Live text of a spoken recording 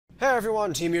Hey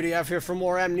everyone, Teamudf here for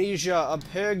more Amnesia, a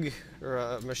pig, or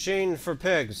a machine for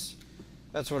pigs.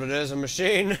 That's what it is, a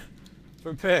machine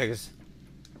for pigs.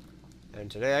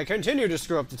 And today I continue to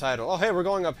screw up the title. Oh hey, we're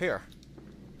going up here.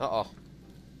 Uh-oh.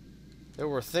 There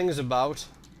were things about.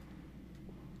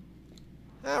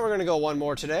 We're gonna go one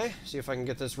more today, see if I can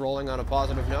get this rolling on a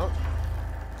positive note.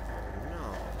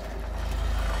 No.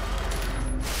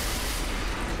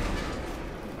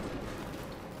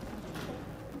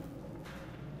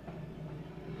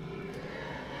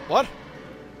 What?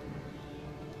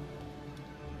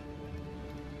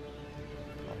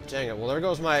 Oh, dang it. Well, there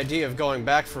goes my idea of going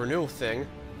back for a new thing.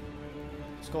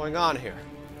 What's going on here?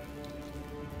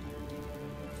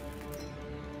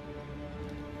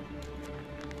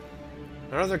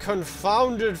 Another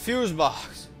confounded fuse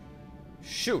box.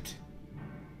 Shoot.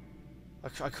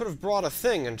 I could have brought a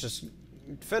thing and just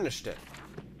finished it.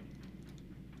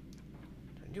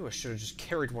 I knew I should have just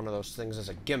carried one of those things as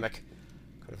a gimmick.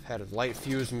 Could have had a light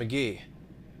fuse McGee.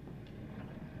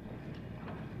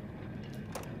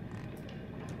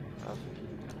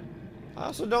 I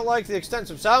also don't like the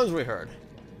extensive sounds we heard.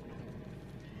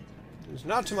 It's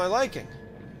not to my liking.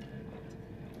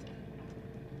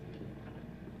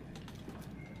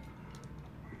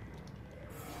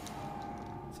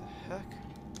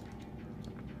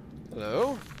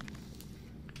 Hello?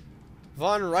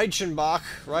 Von Reichenbach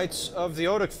writes of the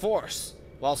Odic Force,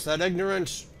 whilst that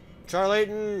ignorant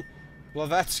charlatan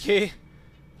Blavatsky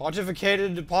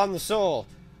pontificated upon the soul.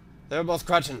 They were both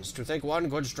cretins, to think one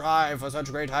could strive for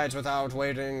such great heights without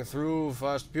wading through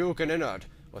first puke and inert,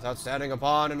 without standing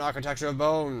upon an architecture of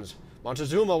bones.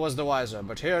 Montezuma was the wiser,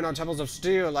 but here in our temples of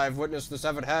steel I've witnessed the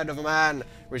severed head of a man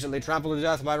recently trampled to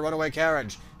death by a runaway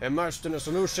carriage, immersed in a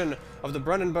solution of the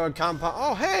Brennenburg compound.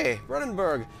 Oh, hey!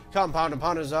 Brennenburg compound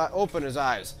upon his open his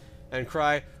eyes, and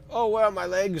cry, "Oh, where are my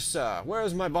legs, sir? Where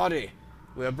is my body?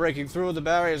 We are breaking through the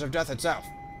barriers of death itself."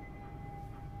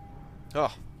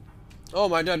 Oh,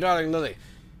 my dear darling Lily.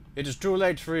 It is too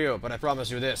late for you, but I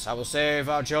promise you this. I will save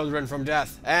our children from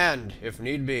death, and, if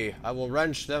need be, I will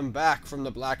wrench them back from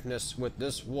the blackness with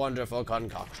this wonderful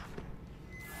concoction.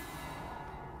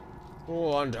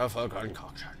 Wonderful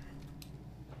concoction.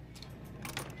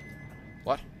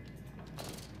 What?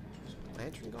 Is a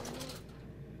lantern going on?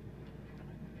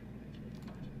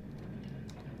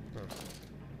 Huh.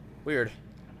 Weird.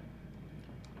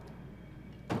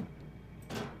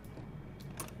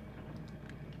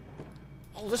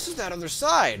 Oh, this is that other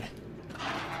side.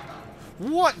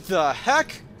 What the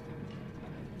heck?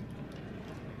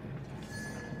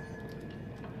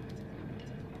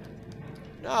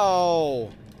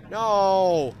 No.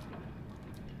 No.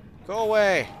 Go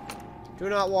away. Do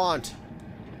not want.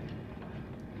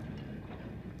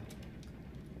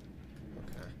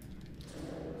 Okay.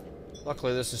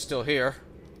 Luckily, this is still here.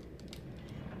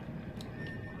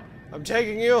 I'm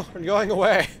taking you and going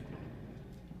away.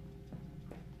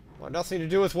 Well, nothing to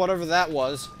do with whatever that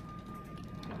was.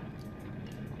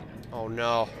 Oh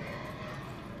no.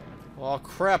 Oh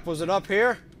crap, was it up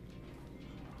here?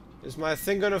 Is my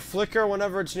thing gonna flicker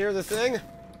whenever it's near the thing?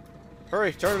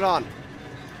 Hurry, turn it on.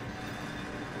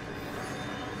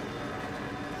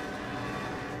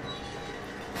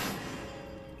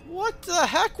 What the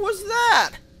heck was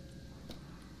that?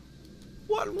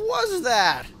 What was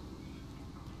that?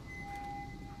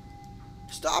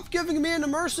 Stop giving me an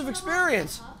immersive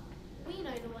experience. We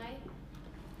know the way.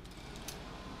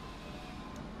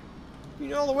 You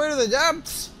know the way to the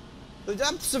depths. The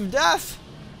depths of death.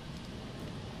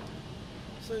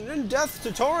 It's an in-depth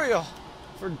tutorial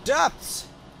for depths.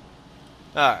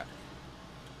 Alright.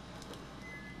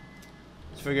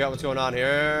 Let's figure out what's going on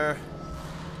here.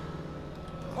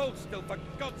 Hold still, for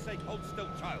God's sake, hold still,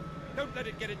 child. Don't let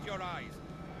it get into your eyes.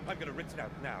 I'm gonna rinse it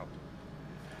out now.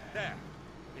 There.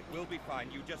 It will be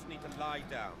fine. You just need to lie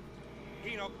down.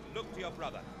 Enoch, look to your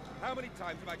brother. How many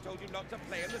times have I told you not to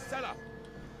play in the cellar?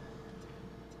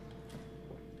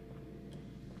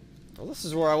 Well, this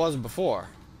is where I was before.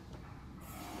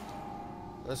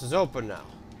 This is open now.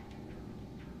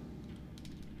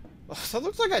 Oh, that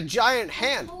looks like a giant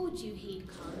hand. I told you he'd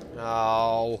come.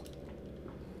 No.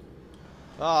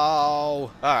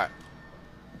 Oh. Alright.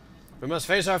 We must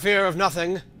face our fear of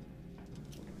nothing.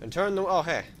 And turn the... Oh,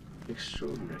 hey.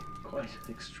 Extraordinary. Quite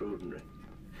extraordinary.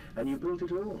 And you built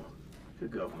it all.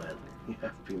 Good God, man. You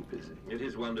have been busy. It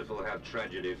is wonderful how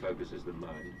tragedy focuses the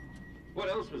mind. What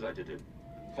else was I to do?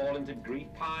 Fall into grief,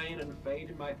 pine, and fade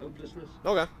in my hopelessness?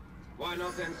 Okay. Why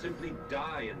not then simply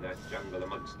die in that jungle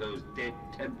amongst those dead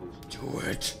temples? Do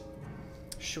it.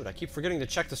 Shoot, I keep forgetting to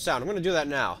check the sound. I'm gonna do that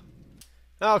now.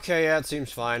 Okay, yeah, it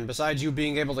seems fine. Besides you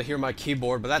being able to hear my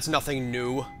keyboard, but that's nothing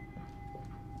new.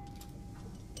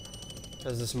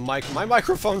 As this mic, my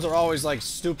microphones are always like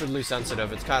stupidly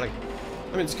sensitive. It's kind of,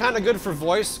 I mean, it's kind of good for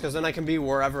voice because then I can be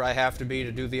wherever I have to be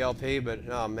to do the LP. But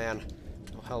oh man,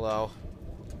 oh hello,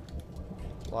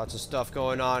 lots of stuff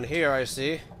going on here. I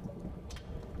see.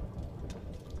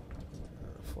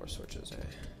 4 switches.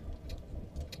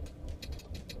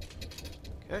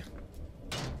 Okay.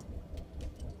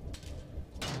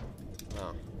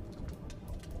 Oh.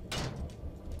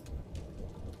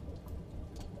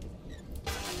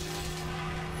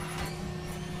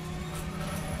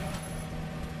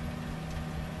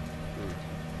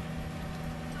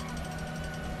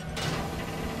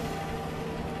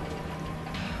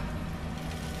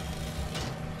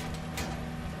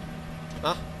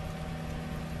 Huh?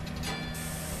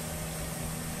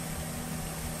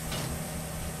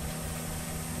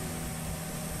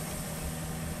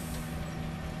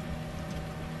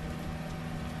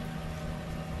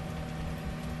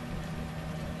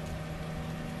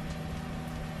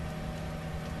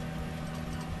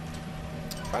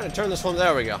 Trying to turn this one.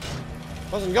 There we go.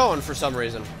 Wasn't going for some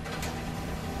reason.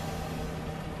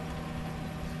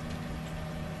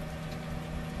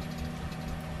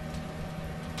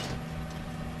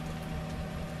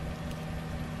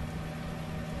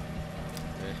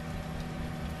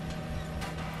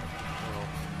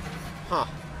 Huh.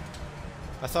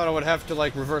 I thought I would have to,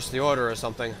 like, reverse the order or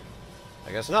something.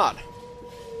 I guess not.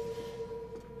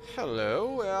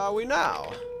 Hello, where are we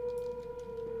now?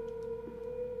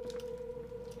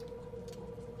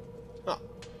 Huh.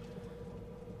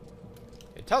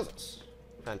 It tells us.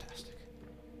 Fantastic.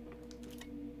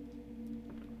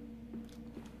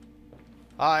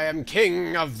 I am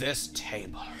king of this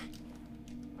table.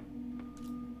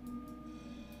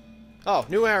 Oh,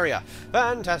 new area.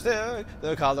 Fantastic.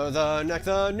 The collar, the neck,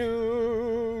 the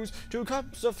news. 2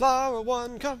 cups of flour,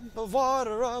 1 cup of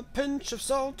water, a pinch of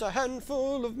salt, a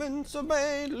handful of mince, a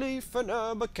bay leaf, an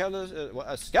herb,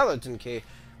 a skeleton key.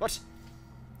 What?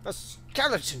 A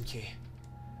skeleton key.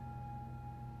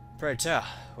 Pray tell,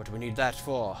 what do we need that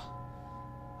for?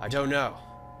 I don't know.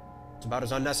 It's about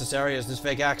as unnecessary as this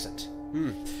fake accent.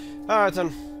 Alright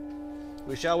then.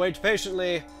 We shall wait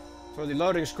patiently for the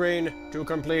loading screen to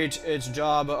complete its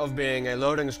job of being a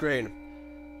loading screen.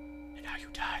 And now you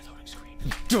die, loading screen.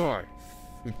 You die!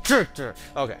 You traitor!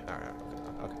 Okay, alright,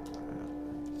 okay.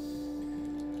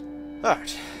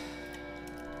 Alright.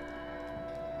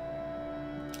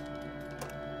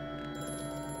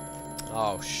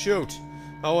 Oh, shoot.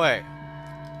 Oh, wait.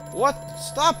 What?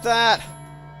 Stop that!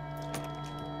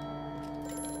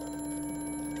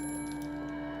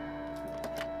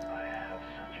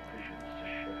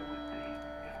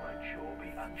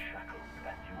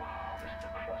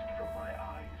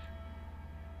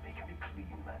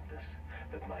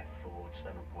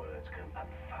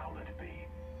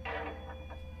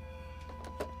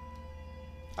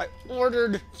 I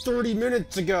ordered 30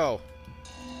 minutes ago.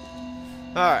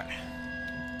 Alright.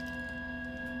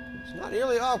 It's not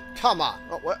nearly... Oh, come on.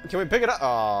 Oh, what? Can we pick it up?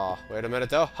 Oh, wait a minute,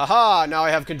 though. Haha, now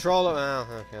I have control of... Oh,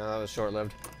 okay, that was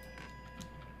short-lived.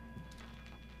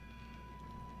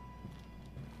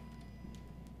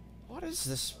 What is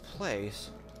this place?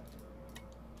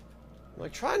 I'm,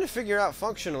 like, trying to figure out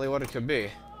functionally what it could be.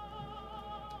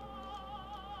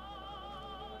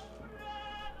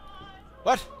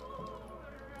 What?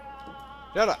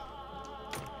 Shut up.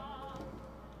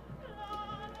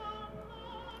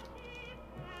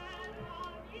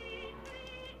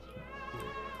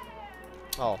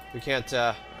 Oh, we can't,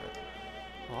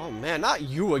 Oh man, not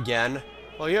you again.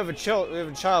 Oh, you have a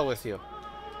child with you.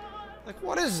 Like,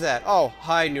 what is that? Oh,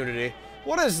 hi, nudity.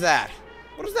 What is that?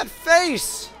 What is that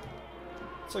face?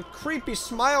 It's a creepy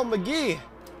Smile McGee.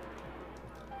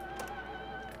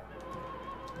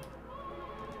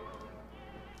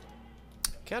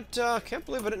 Can't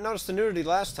believe I didn't notice the nudity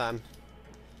last time.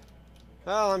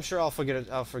 Well, I'm sure I'll forget it.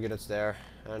 I'll forget it's there,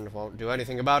 and won't do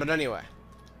anything about it anyway.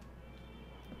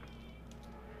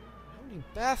 How many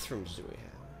bathrooms do we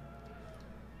have?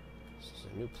 This is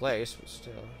a new place, but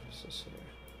still, what's this here?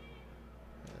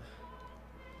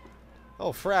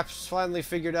 Oh, Fraps finally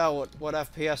figured out what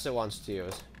FPS it wants to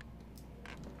use.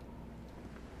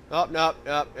 Oh, no,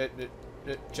 it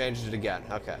changed it again.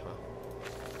 Okay, well.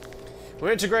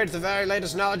 We integrate the very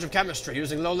latest knowledge of chemistry,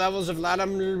 using low levels of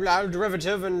latum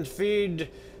derivative and feed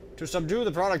to subdue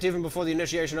the product even before the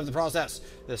initiation of the process.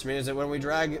 This means that when we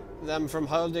drag them from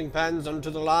holding pens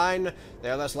onto the line, they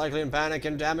are less likely to panic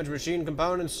and damage machine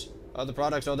components of the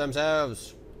products or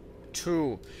themselves.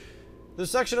 2. This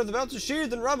section of the belt is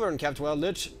sheathed in rubber and kept well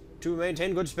lit to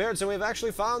maintain good spirits, and we have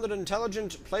actually found an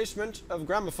intelligent placement of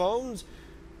gramophones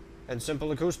and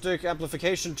simple acoustic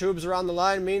amplification tubes around the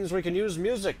line means we can use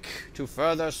music to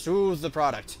further soothe the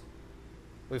product.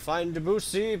 We find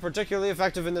Debussy particularly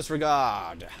effective in this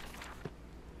regard.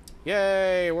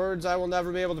 Yay! Words I will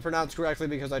never be able to pronounce correctly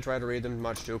because I try to read them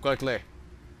much too quickly.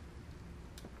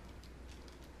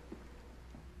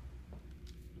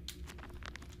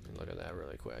 Look at that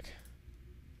really quick.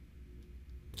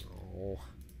 Oh.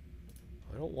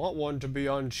 I don't want one to be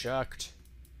unchecked.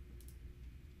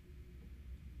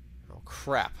 Oh,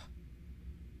 crap.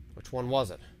 Which one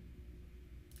was it?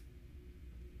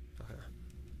 Okay.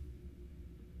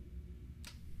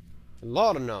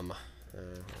 Laudanum.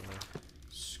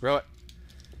 Screw it.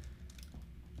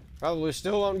 Probably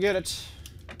still won't get it.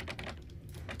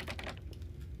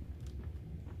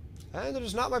 And it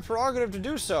is not my prerogative to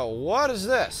do so. What is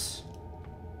this?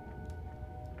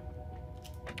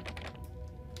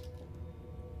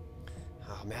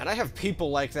 Oh man, I have people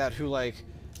like that who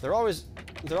they're always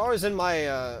in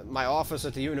my my office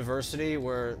at the university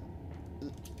where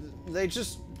they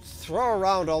just throw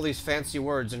around all these fancy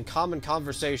words in common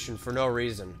conversation for no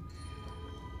reason.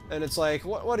 And it's like,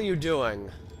 what are you doing?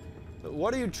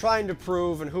 What are you trying to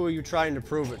prove, and who are you trying to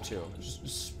prove it to? Just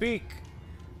speak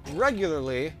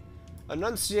regularly,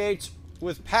 enunciate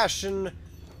with passion,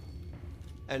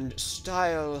 and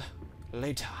style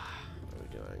later. What are we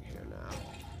doing here now?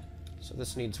 So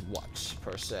this needs what,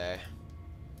 per se?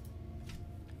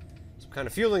 Some kind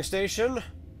of fueling station.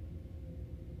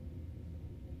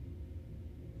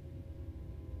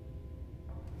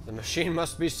 The machine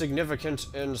must be significant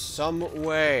in some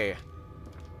way.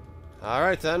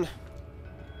 Alright then.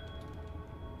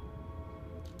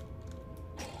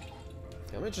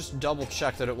 Let me just double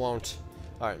check that it won't.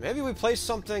 Alright, maybe we place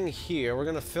something here. We're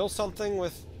gonna fill something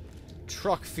with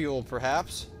truck fuel,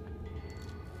 perhaps.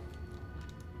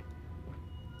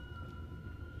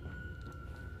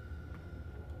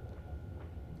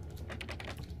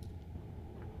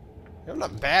 I'm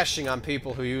not bashing on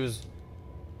people who use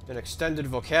an extended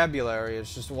vocabulary.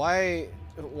 It's just why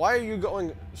are you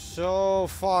going so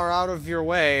far out of your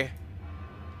way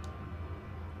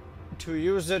to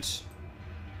use it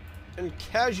in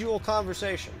casual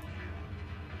conversation?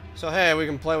 So hey, we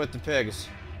can play with the pigs.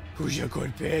 Who's your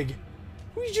good pig?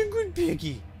 Who's your good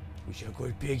piggy? Who's your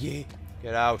good piggy?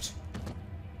 Get out.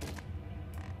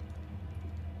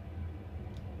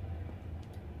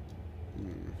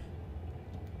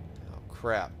 Oh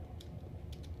crap.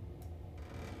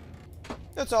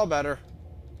 It's all better.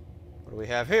 What do we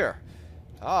have here?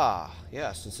 Ah,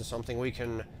 yes, this is something we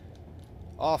can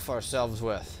off ourselves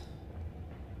with.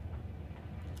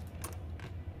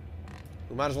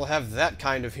 We might as well have that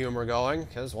kind of humor going,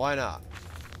 because why not?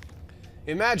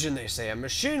 Imagine, they say, a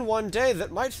machine one day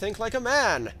that might think like a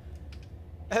man.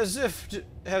 As if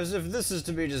this is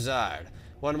to be desired.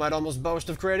 One might almost boast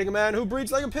of creating a man who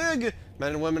breeds like a pig.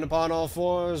 Men and women upon all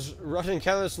fours, rutting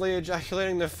carelessly,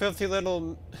 ejaculating their filthy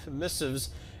little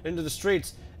missives into the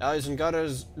streets. Alleys and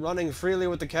gutters running freely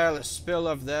with the careless spill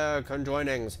of their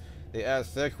conjoinings. The air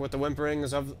thick with the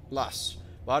whimperings of lust.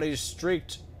 Bodies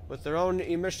streaked with their own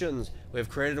emissions. We have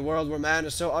created a world where man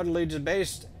is so utterly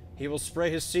debased, he will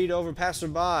spray his seed over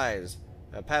passers-by.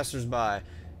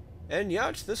 And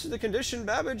yet, this is the condition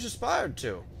Babbage aspired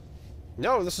to.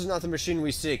 No, this is not the machine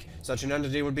we seek. Such an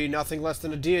entity would be nothing less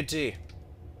than a deity.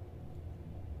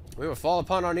 We will fall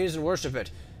upon our knees and worship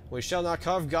it. We shall not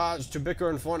carve gods to bicker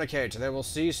and fornicate. They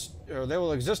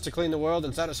will exist to clean the world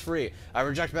and set us free. I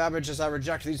reject Babbage as I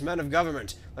reject these men of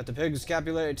government. Let the pigs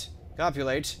copulate.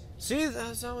 See,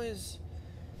 that's always...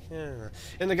 Yeah.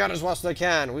 In the gutters whilst they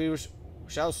can. We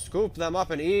shall scoop them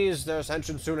up and ease their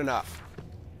ascension soon enough.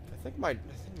 I think I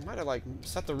might have, like,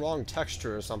 set the wrong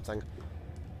texture or something.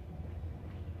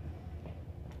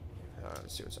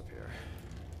 Let's see what's up here.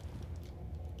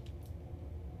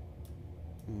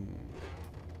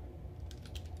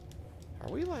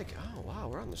 Are we like... Oh, wow,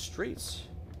 we're on the streets.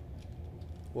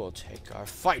 We'll take our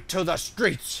fight to the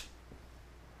streets!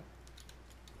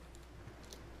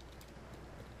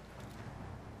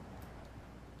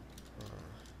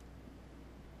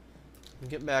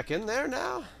 Get back in there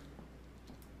now?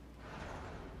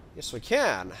 Yes, we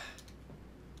can.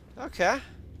 Okay.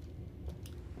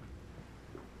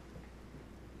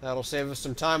 That'll save us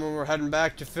some time when we're heading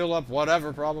back to fill up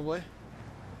whatever, probably.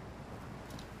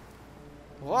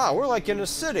 Wow, we're like in a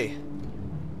city.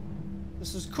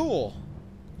 This is cool.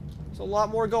 There's a lot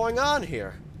more going on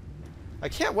here. I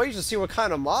can't wait to see what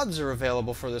kind of mods are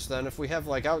available for this then, if we have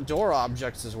like outdoor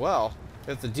objects as well.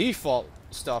 If the default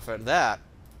stuff at that.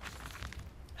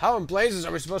 How in blazes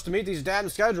are we supposed to meet these damn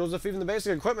schedules if even the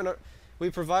basic equipment we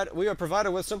are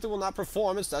provided with simply will not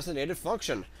perform its designated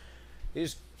function?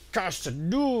 These cursed,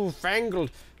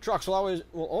 newfangled trucks will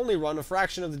only run a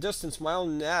fraction of the distance my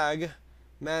own nag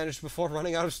managed before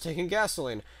running out of stinking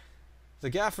gasoline. The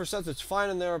gaffer says it's fine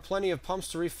and there are plenty of pumps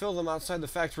to refill them outside the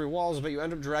factory walls, but you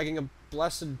end up dragging a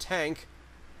blessed tank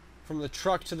from the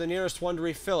truck to the nearest one to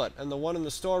refill it, and the one in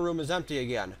the storeroom is empty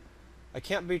again. I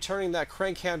can't be turning that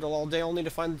crank handle all day only to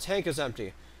find the tank is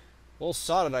empty. Well,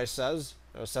 sod it, I says.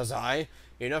 Says I.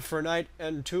 Enough for a night,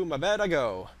 and to my bed I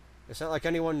go. It's not like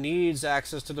anyone needs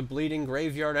access to the bleeding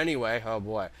graveyard anyway. Oh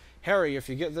boy. Harry, if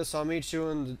you get this, I'll meet you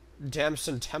in the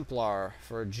Damson Templar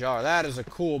for a jar. That is a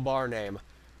cool bar name.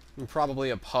 And probably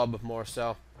a pub, more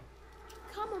so.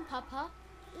 Come on, Papa.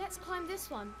 Let's climb this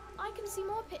one. I can see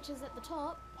more pictures at the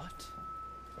top. What?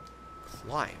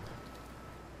 Climb?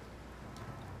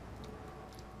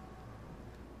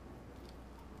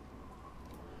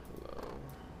 Hello.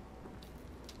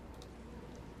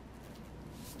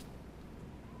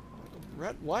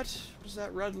 Red, what? What is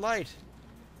that red light?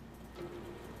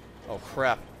 Oh,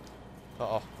 crap.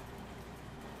 Uh-oh.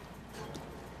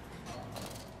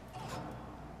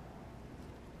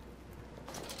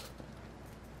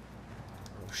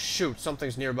 Oh, shoot,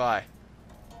 something's nearby.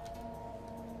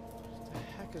 What the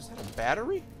heck, is that a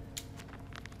battery?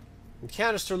 The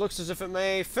canister looks as if it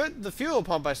may fit the fuel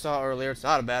pump I saw earlier. It's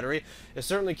not a battery. It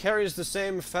certainly carries the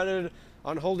same fetid,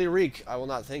 unholy reek. I will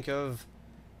not think of...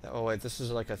 Oh, wait, this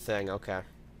is like a thing. Okay.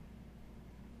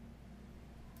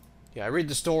 Yeah, I read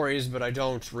the stories, but I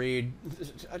don't read...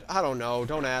 I don't know.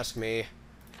 Don't ask me.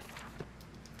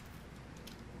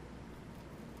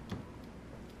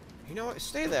 You know what?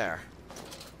 Stay there.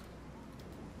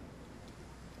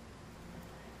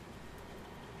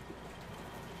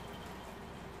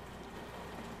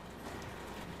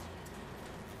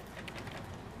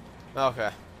 Okay.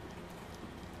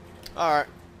 Alright.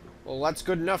 Well, that's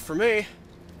good enough for me.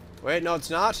 Wait, no it's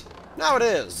not. Now it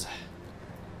is.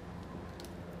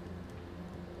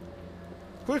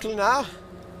 Quickly now.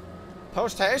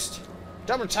 Post haste.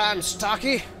 Double time,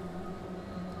 stocky.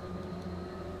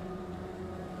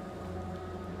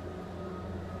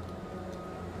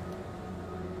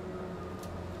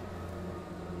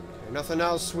 Okay, nothing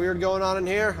else weird going on in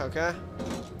here? Okay.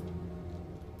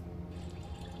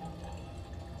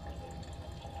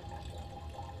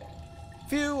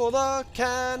 Fuel the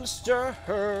canister.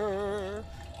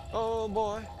 Oh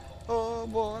boy,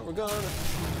 we're gonna...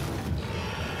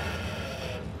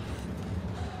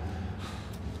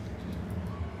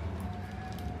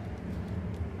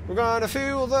 We're gonna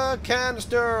fuel the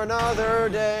canister another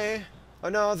day.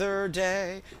 Another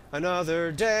day.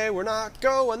 Another day. We're not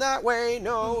going that way.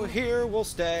 No, here we'll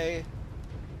stay.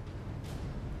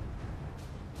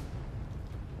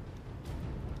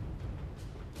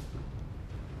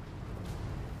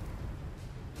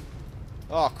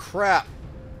 Oh, crap.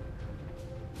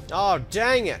 Oh,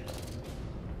 dang it.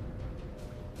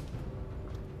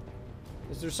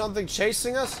 Is there something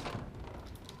chasing us?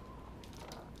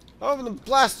 Open the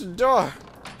blasted door.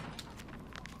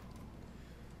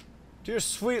 Dear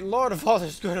sweet Lord of all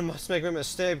that's good, I must make my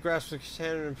mistake. Grasp the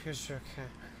hand and pierce. Okay.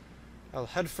 I'll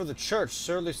head for the church.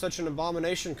 Surely such an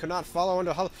abomination could not follow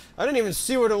into hell. I didn't even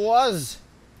see what it was.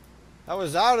 I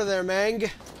was out of there, Mang.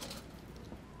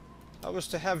 I was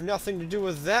to have nothing to do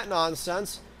with that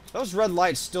nonsense. Those red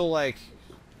lights still, like...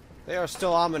 They are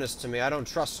still ominous to me. I don't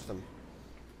trust them.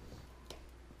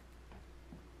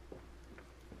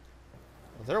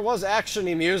 Well, there was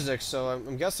actiony music, so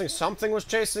I'm guessing something was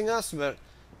chasing us, but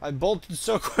I bolted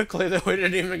so quickly that we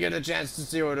didn't even get a chance to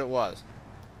see what it was.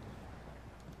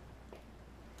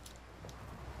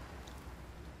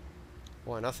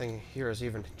 Boy, nothing here has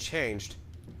even changed.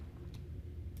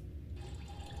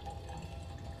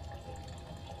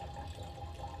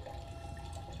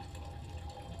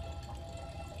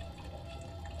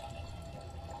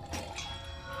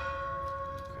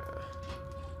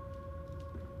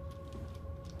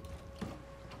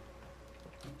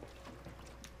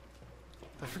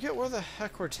 I forget where the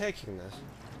heck we're taking this.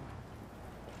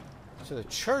 To the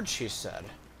church, he said.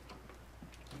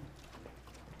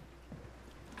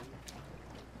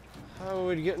 How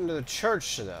would we get into the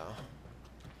church, though?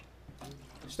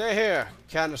 Stay here,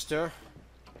 canister.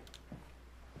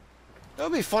 It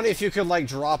would be funny if you could, like,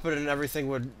 drop it and everything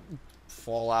would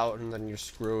fall out and then you're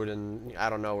screwed and I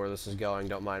don't know where this is going,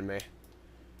 don't mind me.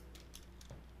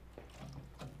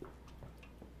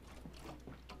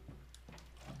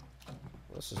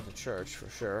 This is the church for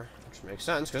sure, which makes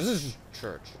sense because this is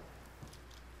church.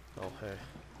 Oh hey.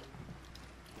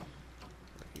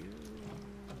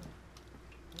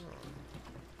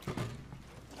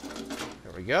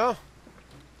 There we go.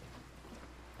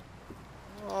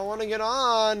 Oh, I want to get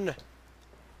on.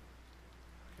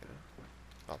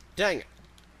 Oh, Dang it.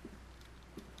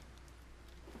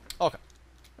 Okay.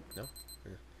 No?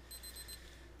 Yeah.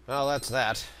 Well, that's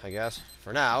that, I guess.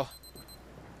 For now.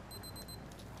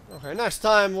 Okay, next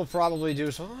time we'll probably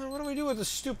do so. What do we do with this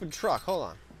stupid truck? Hold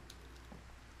on.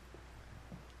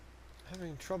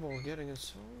 Having trouble getting it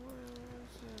so... What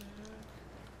the heck?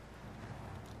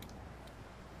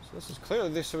 So this is clearly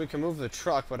this so we can move the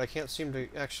truck, but I can't seem to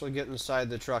actually get inside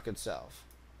the truck itself.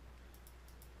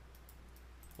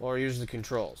 Or use the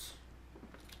controls.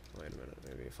 Wait a minute,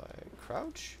 maybe if I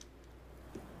crouch?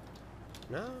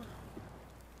 No?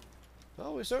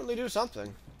 Well, we certainly do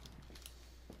something.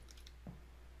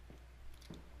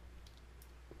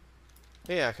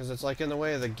 Yeah, because it's like in the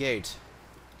way of the gate.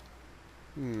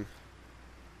 Hmm.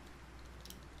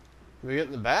 Can we get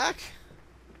in the back?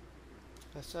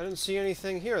 I didn't see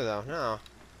anything here, though. No.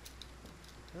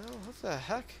 Well, what the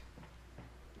heck?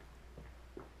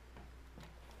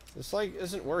 This, like,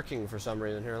 isn't working for some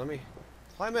reason here. Let me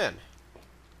climb in.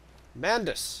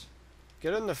 Mandus!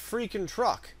 Get in the freaking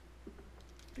truck.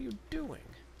 What are you doing?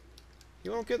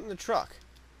 You won't get in the truck.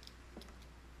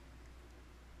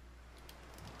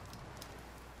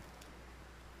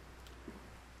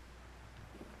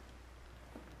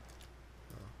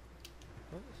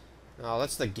 Oh,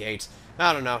 that's the gate.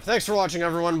 I don't know. Thanks for watching,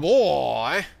 everyone.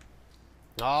 Boy!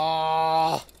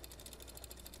 Oh.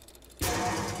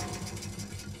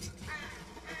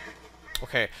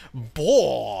 Okay.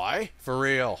 Boy! For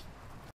real.